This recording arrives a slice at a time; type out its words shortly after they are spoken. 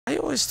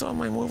always thought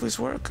my movies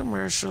were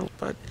commercial,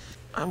 but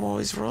I'm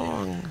always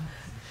wrong.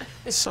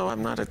 So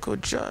I'm not a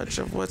good judge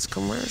of what's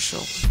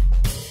commercial.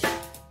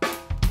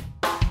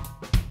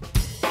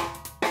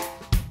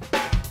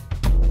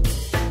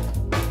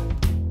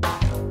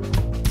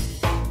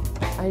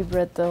 I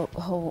read the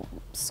whole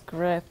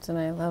script and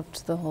I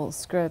loved the whole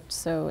script,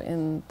 so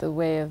in the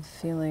way of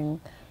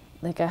feeling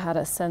like I had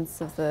a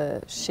sense of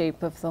the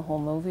shape of the whole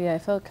movie, I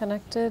felt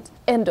connected.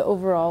 And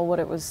overall, what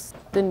it was,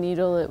 the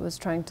needle it was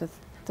trying to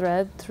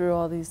thread through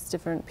all these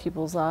different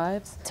people's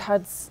lives.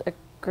 Todd's a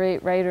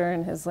great writer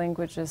and his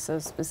language is so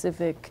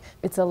specific.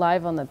 It's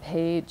alive on the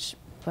page,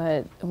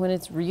 but when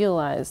it's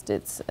realized,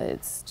 it's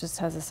just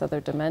has this other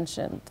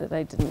dimension that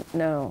I didn't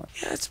know.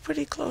 Yeah, it's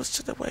pretty close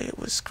to the way it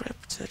was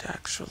scripted,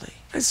 actually.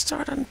 I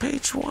start on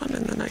page 1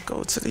 and then I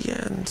go to the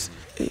end.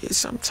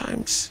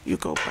 Sometimes you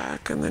go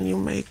back and then you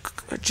make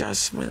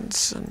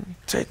adjustments and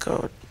take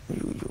out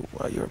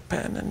your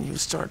pen and you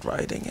start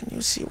writing and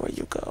you see where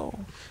you go.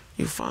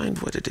 You find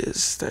what it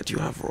is that you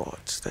have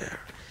wrought there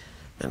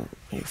and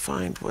you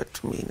find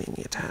what meaning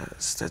it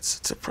has.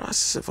 It's a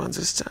process of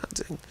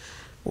understanding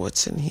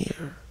what's in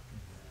here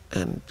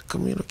and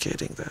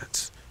communicating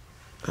that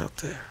out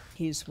there.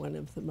 He's one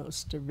of the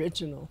most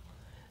original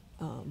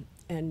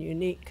and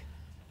unique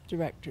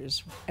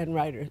directors and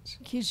writers.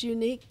 He's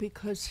unique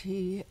because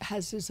he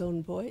has his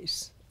own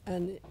voice,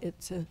 and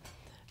it's a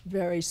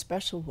very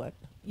special one.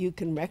 You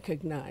can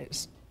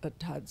recognize a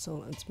Todd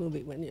Solondz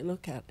movie when you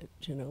look at it,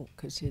 you know,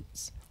 because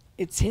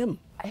it's him.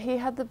 He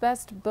had the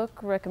best book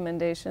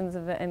recommendations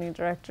of any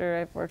director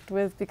I've worked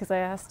with, because I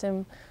asked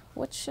him,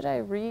 what should I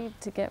read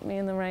to get me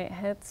in the right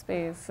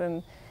headspace?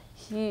 And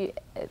he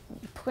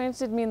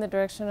pointed me in the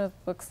direction of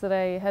books that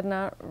I had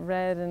not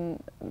read,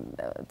 and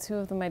 2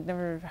 of them I'd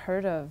never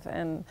heard of,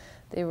 and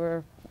they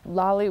were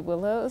Lolly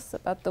Willow's,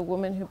 about the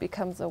woman who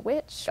becomes a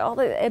witch.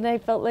 And I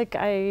felt like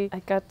I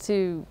got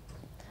to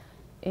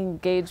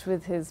engage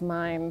with his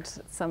mind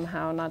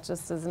somehow, not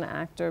just as an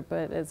actor,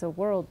 but as a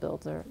world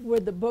builder. Were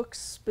the books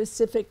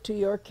specific to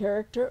your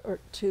character or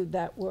to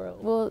that world?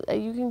 Well,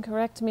 you can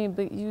correct me,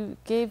 but you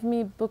gave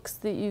me books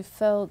that you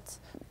felt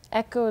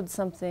echoed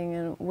something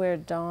in where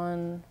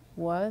Dawn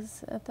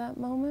was at that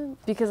moment.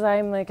 Because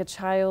I'm like a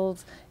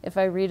child, if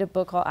I read a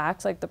book, I'll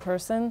act like the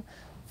person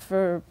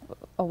for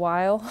a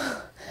while.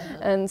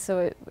 And so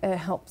it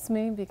helps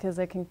me because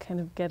I can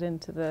kind of get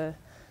into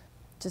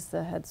just the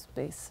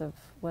headspace of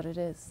what it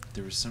is.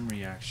 There were some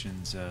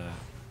reactions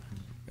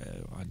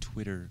on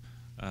Twitter.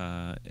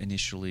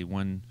 Initially,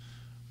 one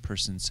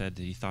person said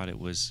that he thought it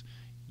was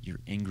your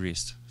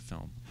angriest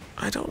film.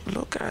 I don't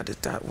look at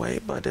it that way,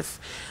 but if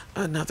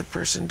another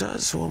person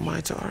does, who am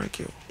I to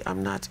argue?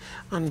 I'm not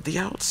on the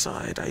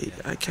outside.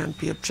 I can't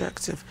be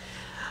objective.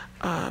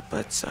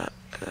 But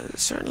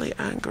certainly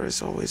anger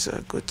is always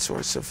a good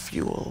source of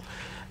fuel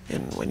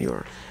when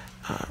you're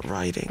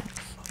writing.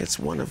 It's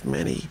one of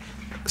many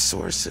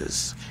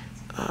sources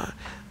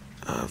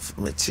of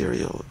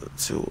material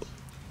to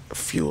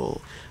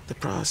fuel the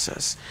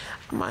process.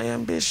 My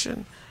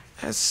ambition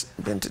has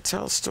been to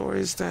tell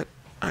stories that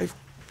I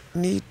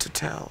need to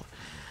tell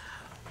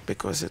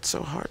because it's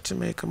so hard to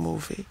make a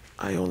movie.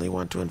 I only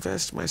want to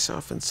invest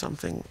myself in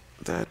something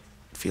that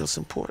feels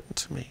important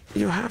to me.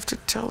 You have to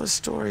tell a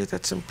story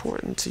that's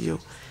important to you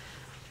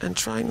and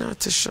try not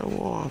to show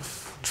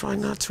off. Try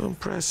not to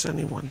impress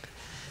anyone.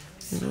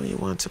 You know, you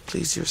want to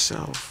please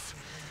yourself.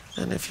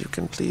 And if you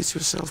can please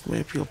yourself,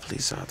 maybe you'll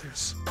please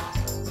others.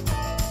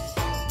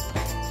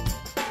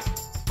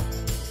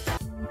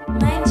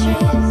 My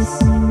trips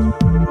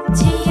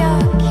to your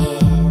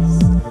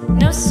kiss,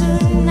 no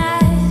sooner